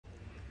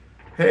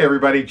Hey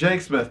everybody, Jake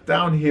Smith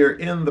down here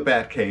in the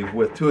Bat Cave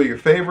with two of your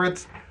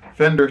favorites,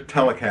 Fender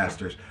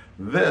Telecasters.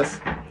 This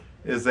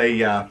is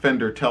a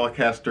Fender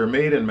Telecaster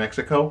made in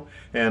Mexico,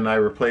 and I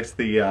replaced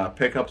the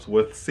pickups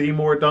with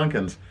Seymour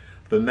Duncans.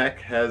 The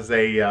neck has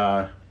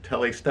a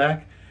tele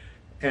stack,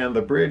 and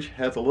the bridge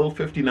has a little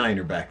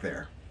 59er back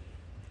there.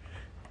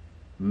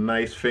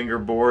 Nice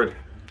fingerboard,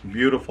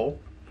 beautiful,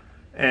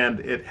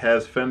 and it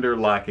has Fender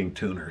locking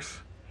tuners.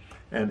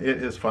 And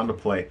it is fun to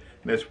play,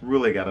 and it's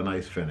really got a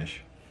nice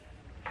finish.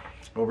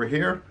 Over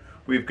here,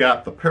 we've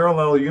got the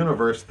Parallel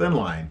Universe thin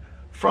line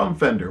from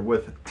Fender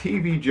with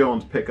T.V.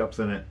 Jones pickups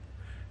in it.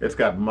 It's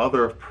got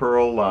mother of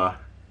pearl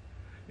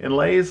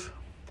inlays,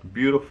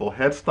 beautiful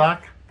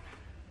headstock,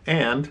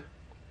 and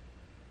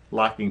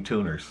locking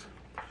tuners.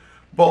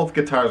 Both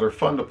guitars are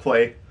fun to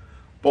play.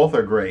 Both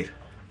are great.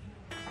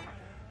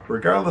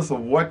 Regardless of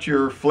what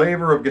your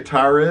flavor of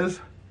guitar is,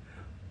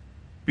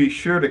 be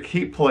sure to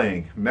keep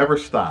playing. Never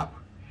stop.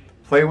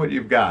 Play what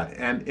you've got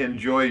and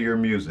enjoy your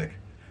music.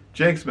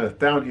 Jake Smith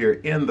down here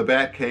in the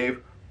Bat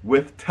Cave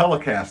with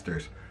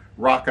Telecasters.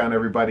 Rock on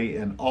everybody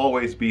and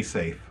always be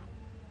safe.